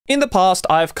In the past,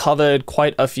 I've covered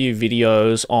quite a few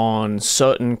videos on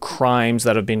certain crimes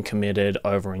that have been committed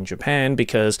over in Japan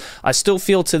because I still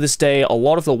feel to this day a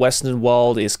lot of the Western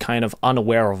world is kind of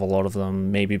unaware of a lot of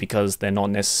them, maybe because they're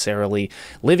not necessarily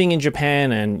living in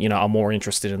Japan and, are more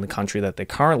interested in the country that they're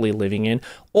currently living in,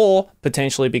 or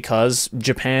potentially because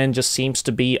Japan just seems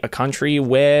to be a country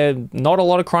where not a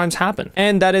lot of crimes happen.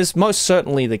 And that is most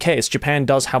certainly the case. Japan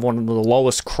does have one of the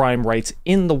lowest crime rates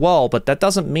in the world, but that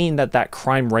doesn't mean that that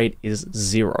crime rate is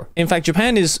zero. In fact,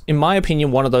 Japan is, in my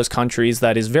opinion, one of those countries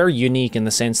that is very unique in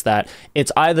the sense that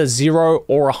it's either 0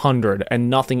 or 100 and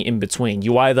nothing in between.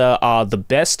 You either are the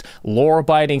best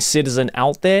law-abiding citizen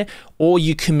out there, or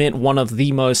you commit one of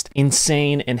the most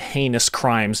insane and heinous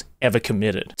crimes ever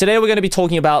committed. Today, we're going to be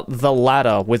talking about the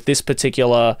latter with this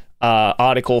particular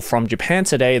article from Japan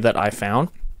Today that I found,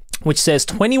 which says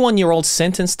 21-year-old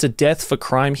sentenced to death for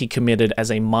crime he committed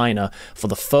as a minor for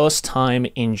the first time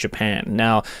in Japan.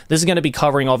 Now, this is going to be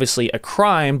covering obviously a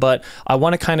crime, but I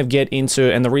want to kind of get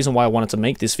into, and the reason why I wanted to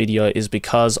make this video is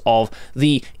because of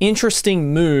the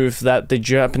interesting move that the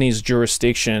Japanese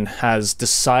jurisdiction has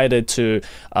decided to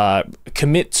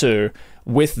commit to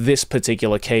with this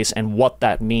particular case and what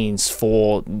that means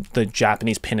for the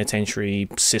Japanese penitentiary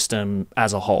system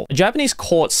as a whole. A Japanese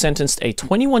court sentenced a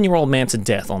 21-year-old man to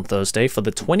death on Thursday for the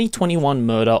 2021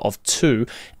 murder of 2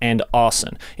 and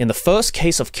arson, in the first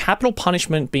case of capital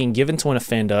punishment being given to an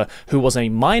offender who was a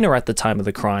minor at the time of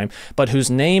the crime, but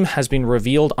whose name has been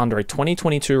revealed under a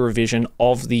 2022 revision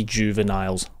of the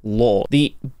juveniles law.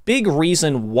 The big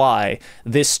reason why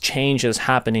this change has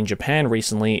happened in Japan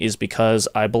recently is because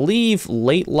I believe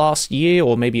late last year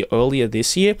or maybe earlier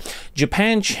this year,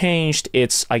 Japan changed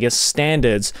its,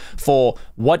 standards for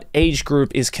what age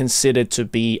group is considered to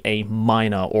be a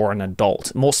minor or an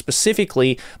adult. More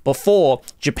specifically, before,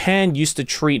 Japan used to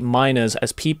treat minors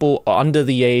as people under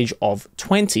the age of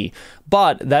 20,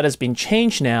 but that has been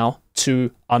changed now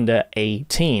to under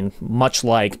 18, much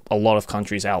like a lot of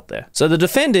countries out there. So the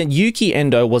defendant, Yuki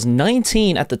Endo, was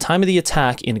 19 at the time of the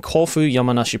attack in Kofu,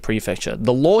 Yamanashi Prefecture.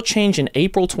 The law change in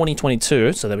April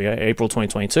 2022, so there we go, April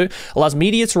 2022, allows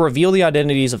media to reveal the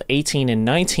identities of 18 and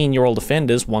 19-year-old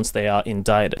offenders once they are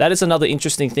indicted. That is another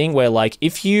interesting thing where,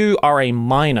 if you are a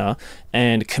minor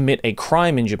and commit a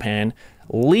crime in Japan,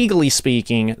 legally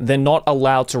speaking, they're not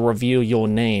allowed to reveal your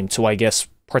name to,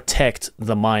 protect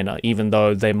the minor, even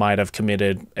though they might have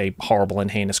committed a horrible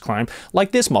and heinous crime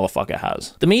like this motherfucker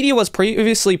has. The media was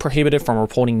previously prohibited from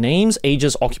reporting names,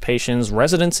 ages, occupations,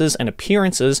 residences, and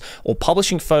appearances, or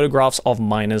publishing photographs of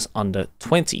minors under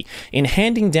 20. In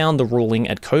handing down the ruling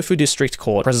at Kofu District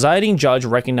Court, presiding judge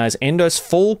recognized Endo's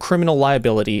full criminal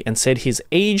liability and said his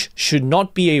age should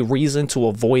not be a reason to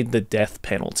avoid the death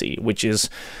penalty, which is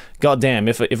goddamn,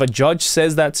 if a judge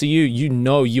says that to you, you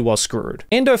know you are screwed.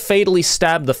 Endo fatally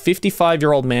stabbed the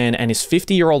 55-year-old man and his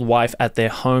 50-year-old wife at their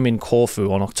home in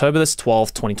Corfu on October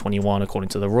 12, 2021, according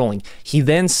to the ruling. He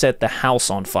then set the house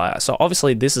on fire. So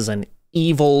obviously this is an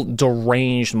evil,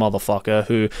 deranged motherfucker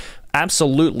who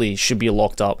absolutely should be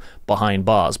locked up behind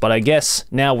bars. But I guess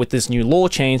now with this new law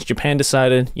change, Japan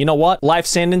decided, you know what? Life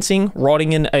sentencing,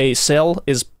 rotting in a cell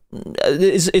is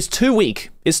too weak.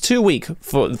 It's too weak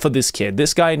for this kid.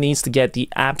 This guy needs to get the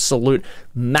absolute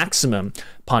maximum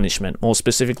punishment, more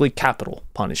specifically capital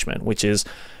punishment, which is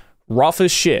rough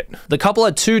as shit. The couple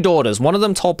had 2 daughters. One of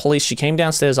them told police she came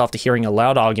downstairs after hearing a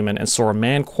loud argument and saw a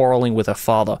man quarreling with her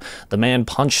father. The man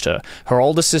punched her. Her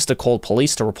older sister called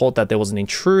police to report that there was an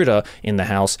intruder in the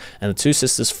house, and the 2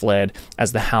 sisters fled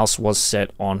as the house was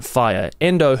set on fire.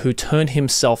 Endo, who turned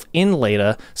himself in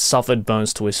later, suffered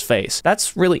burns to his face.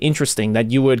 That's really interesting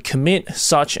that you would commit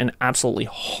such an absolutely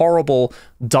horrible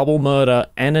double murder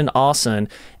and an arson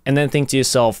and then think to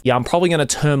yourself, yeah, I'm probably going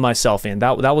to turn myself in.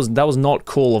 That was not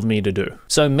cool of me to do.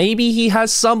 So maybe he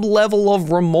has some level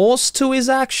of remorse to his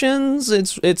actions.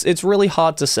 It's really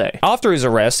hard to say. After his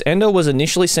arrest, Endo was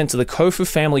initially sent to the Kofu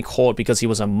family court because he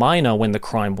was a minor when the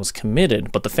crime was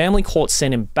committed, but the family court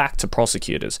sent him back to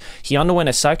prosecutors. He underwent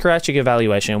a psychiatric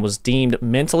evaluation and was deemed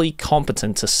mentally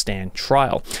competent to stand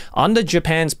trial. Under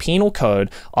Japan's penal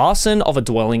code, arson of a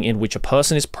dwelling in which a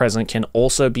person is present can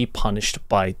also be punished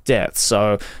by death.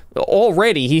 So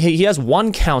already he has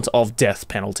 1 count of death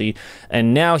penalty,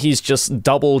 and now he's just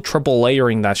double, triple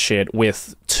layering that shit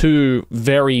with 2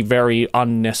 very, very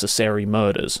unnecessary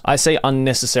murders. I say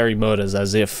unnecessary murders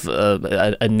as if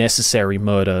a necessary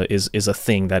murder is a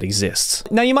thing that exists.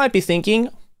 Now you might be thinking,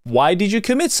 Why did you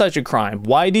commit such a crime?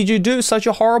 Why did you do such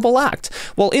a horrible act?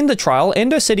 Well, in the trial,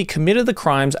 Endo said he committed the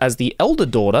crimes as the elder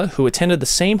daughter, who attended the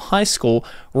same high school,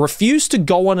 refused to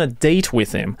go on a date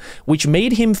with him, which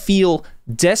made him feel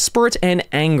desperate and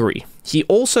angry. He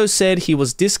also said he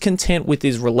was discontent with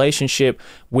his relationship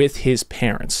with his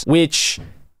parents, which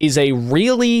is a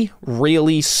really,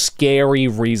 really scary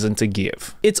reason to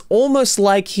give. It's almost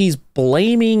like he's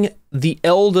blaming the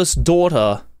eldest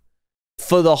daughter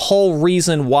for the whole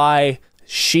reason why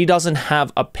she doesn't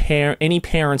have any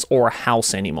parents or a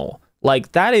house anymore.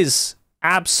 Like, that is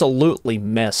absolutely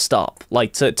messed up.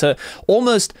 Like, to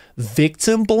almost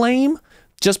victim blame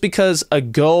just because a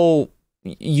girl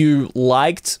you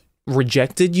liked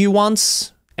rejected you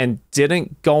once and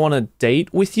didn't go on a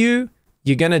date with you.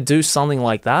 You're gonna do something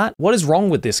like that? What is wrong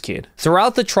with this kid?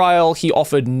 Throughout the trial, he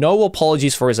offered no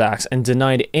apologies for his acts and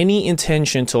denied any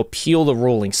intention to appeal the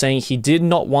ruling, saying he did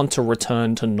not want to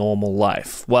return to normal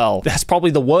life. Well, that's probably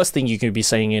the worst thing you could be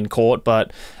saying in court,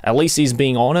 but at least he's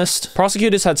being honest.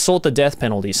 Prosecutors had sought the death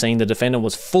penalty, saying the defendant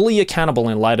was fully accountable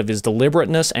in light of his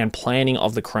deliberateness and planning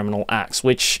of the criminal acts,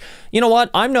 which, you know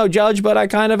what? I'm no judge, but I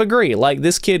kind of agree. Like,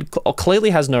 this kid clearly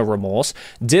has no remorse,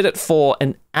 did it for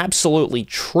an absolutely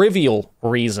trivial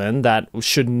reason that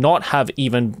should not have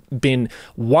even been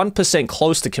 1%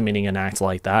 close to committing an act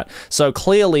like that. So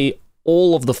clearly,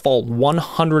 all of the fault,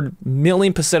 100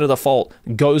 million% of the fault,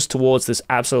 goes towards this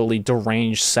absolutely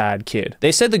deranged, sad kid.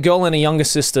 They said the girl and her younger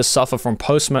sister suffer from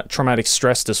post-traumatic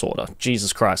stress disorder.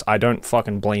 Jesus Christ, I don't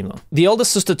fucking blame them. The elder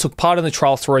sister took part in the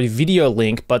trial through a video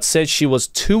link, but said she was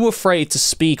too afraid to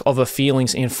speak of her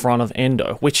feelings in front of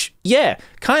Endo, which, yeah,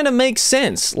 kind of makes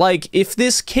sense. Like, if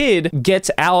this kid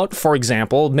gets out, for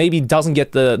example, maybe doesn't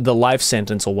get the life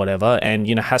sentence or whatever, and,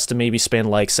 you know, has to maybe spend,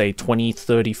 like, say, 20,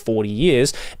 30, 40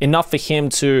 years, enough for him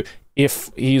to,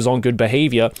 if he's on good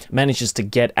behavior, manages to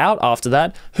get out after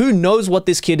that, who knows what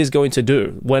this kid is going to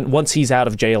do once he's out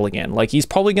of jail again. Like, he's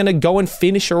probably going to go and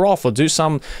finish her off or do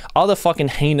some other fucking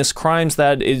heinous crimes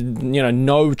that, you know,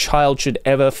 no child should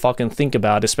ever fucking think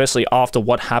about, especially after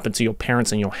what happened to your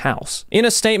parents in your house. In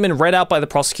a statement read out by the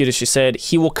prosecutor, she said,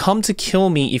 "He will come to kill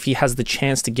me if he has the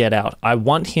chance to get out. I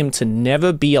want him to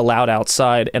never be allowed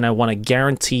outside, and I want to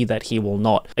guarantee that he will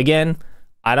not." Again,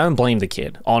 I don't blame the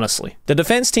kid, honestly. The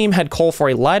defense team had called for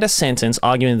a lighter sentence,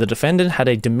 arguing the defendant had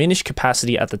a diminished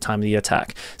capacity at the time of the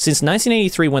attack. Since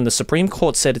 1983, when the Supreme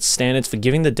Court set its standards for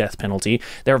giving the death penalty,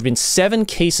 there have been 7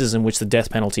 cases in which the death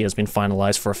penalty has been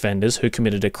finalized for offenders who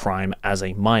committed a crime as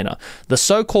a minor. The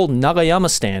so-called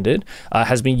Nagayama standard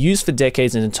has been used for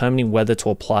decades in determining whether to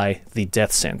apply the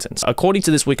death sentence. According to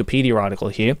this Wikipedia article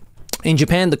here, in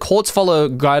Japan, the courts follow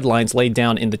guidelines laid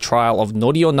down in the trial of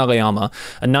Norio Nagayama,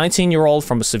 a 19-year-old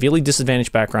from a severely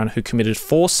disadvantaged background who committed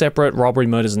 4 separate robbery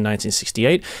murders in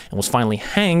 1968 and was finally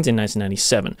hanged in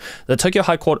 1997. The Tokyo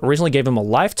High Court originally gave him a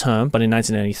life term, but in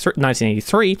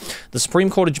 1983, the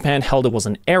Supreme Court of Japan held it was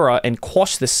an error and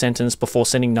quashed this sentence before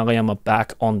sending Nagayama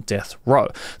back on death row.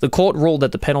 The court ruled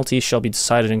that the penalty shall be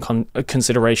decided in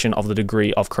consideration of the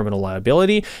degree of criminal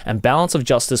liability and balance of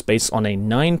justice based on a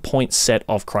 9-point set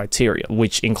of criteria,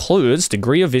 which includes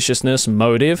degree of viciousness,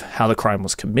 motive, how the crime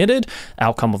was committed,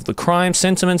 outcome of the crime,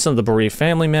 sentiments of the bereaved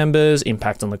family members,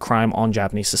 impact on the crime on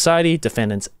Japanese society,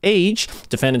 defendant's age,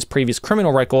 defendant's previous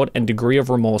criminal record, and degree of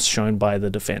remorse shown by the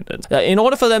defendant. In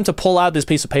order for them to pull out this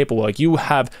piece of paperwork, you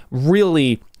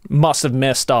must have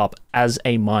messed up as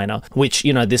a minor, which,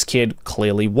 you know, this kid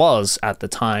clearly was at the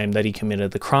time that he committed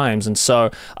the crimes. And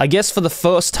so I guess for the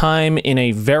first time in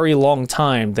a very long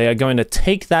time, they are going to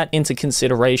take that into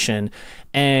consideration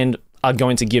and are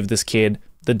going to give this kid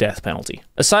the death penalty.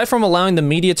 Aside from allowing the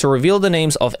media to reveal the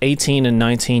names of 18 and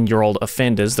 19-year-old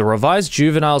offenders, the revised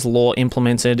juveniles law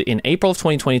implemented in April of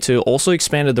 2022 also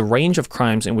expanded the range of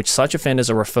crimes in which such offenders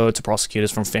are referred to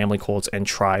prosecutors from family courts and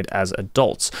tried as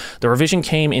adults. The revision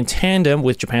came in tandem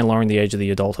with Japan lowering the age of the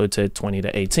adulthood to 20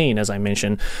 to 18, as I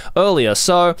mentioned earlier.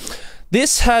 So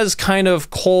this has kind of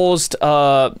caused,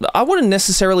 I wouldn't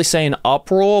necessarily say an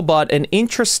uproar, but an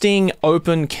interesting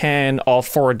open can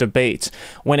for a debate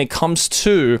when it comes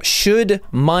to, should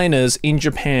minors in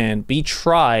Japan be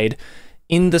tried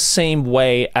in the same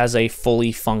way as a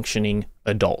fully functioning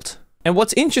adult? And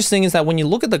what's interesting is that when you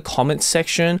look at the comment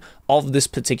section of this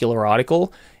particular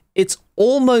article, it's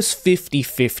almost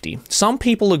 50-50. Some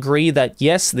people agree that,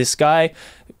 yes, this guy,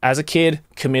 as a kid,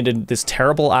 committed this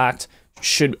terrible act,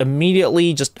 should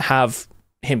immediately just have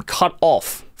him cut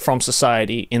off from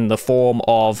society in the form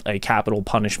of a capital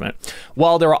punishment.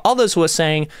 While there are others who are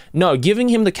saying, no, giving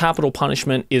him the capital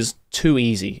punishment is too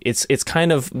easy. It's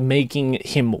kind of making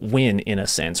him win in a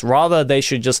sense. Rather, they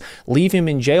should just leave him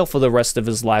in jail for the rest of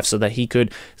his life so that he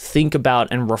could think about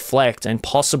and reflect and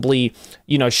possibly,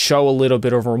 you know, show a little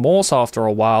bit of remorse after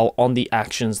a while on the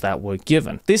actions that were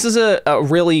given. This is a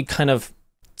really kind of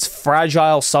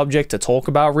fragile subject to talk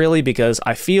about, really, because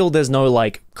I feel there's no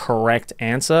like correct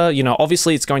answer. You know,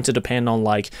 obviously it's going to depend on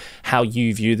like how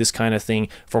you view this kind of thing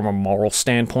from a moral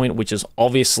standpoint, which is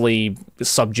obviously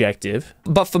subjective.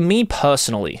 But for me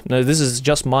personally, no, this is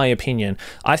just my opinion,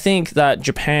 I think that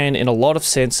Japan in a lot of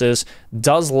senses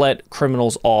does let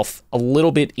criminals off a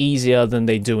little bit easier than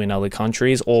they do in other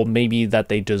countries, or maybe that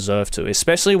they deserve to,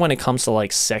 especially when it comes to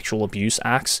like sexual abuse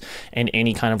acts and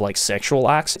any kind of like sexual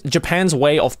acts. Japan's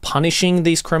way of punishing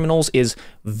these criminals is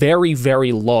very,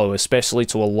 very low, especially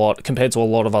compared to a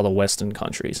lot of other Western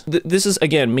countries. This is,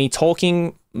 again, me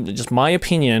talking just my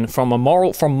opinion from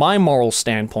my moral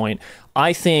standpoint.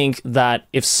 I think that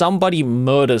if somebody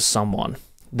murders someone,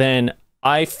 then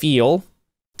I feel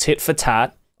tit for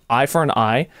tat, eye for an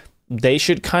eye, they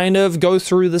should kind of go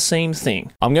through the same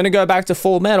thing. I'm gonna go back to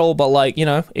Full Metal, but like, you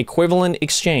know, equivalent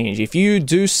exchange. If you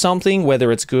do something, whether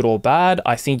it's good or bad,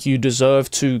 I think you deserve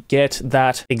to get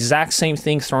that exact same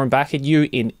thing thrown back at you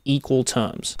in equal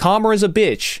terms. Karma is a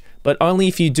bitch, but only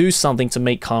if you do something to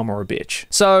make karma a bitch.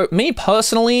 So me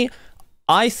personally,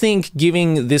 I think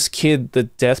giving this kid the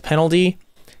death penalty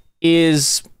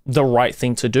is the right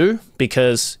thing to do,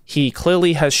 because he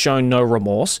clearly has shown no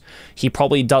remorse. He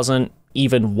probably doesn't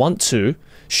even want to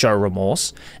show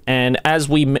remorse. And as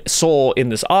we saw in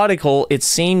this article, it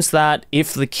seems that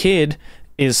if the kid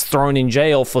is thrown in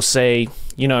jail for, say,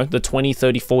 you know, the 20,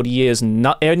 30, 40 years,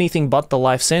 not anything but the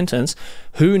life sentence,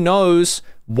 who knows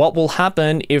what will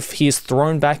happen if he's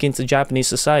thrown back into Japanese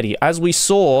society. As we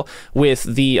saw with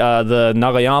the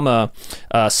Nagayama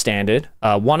standard,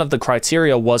 one of the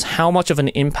criteria was how much of an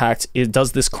impact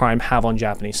does this crime have on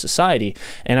Japanese society.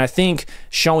 And I think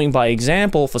showing by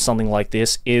example for something like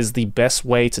this is the best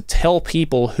way to tell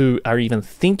people who are even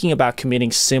thinking about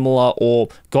committing similar or,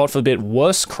 God forbid,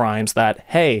 worse crimes that,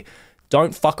 hey,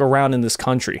 don't fuck around in this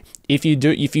country. If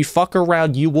you fuck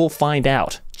around, you will find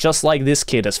out, just like this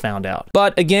kid has found out.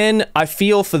 But again, I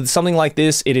feel for something like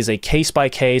this, it is a case by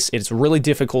case. It's really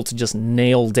difficult to just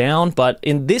nail down. But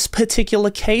in this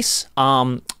particular case,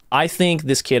 I think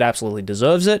this kid absolutely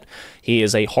deserves it. He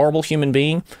is a horrible human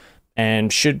being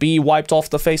and should be wiped off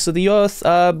the face of the earth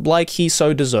like he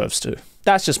so deserves to.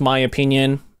 That's just my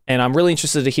opinion. And I'm really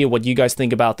interested to hear what you guys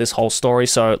think about this whole story.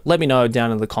 So let me know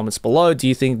down in the comments below. Do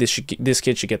you think this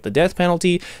kid should get the death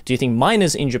penalty? Do you think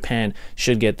minors in Japan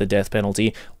should get the death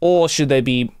penalty? Or should they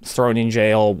be thrown in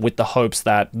jail with the hopes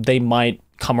that they might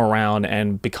come around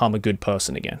and become a good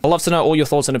person again? I'd love to know all your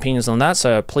thoughts and opinions on that,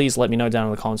 so please let me know down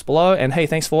in the comments below. And hey,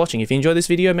 thanks for watching. If you enjoyed this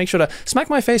video, make sure to smack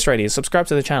my face right here, subscribe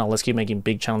to the channel. Let's keep making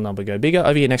big channel number go bigger.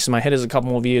 Over here next to my head is a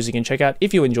couple more videos you can check out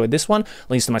if you enjoyed this one.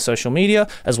 Links to my social media,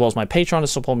 as well as my Patreon to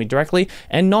support me directly,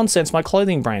 and Nonsense, my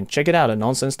clothing brand. Check it out at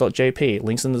nonsense.jp.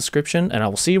 Links in the description, and I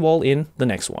will see you all in the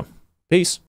next one. Peace.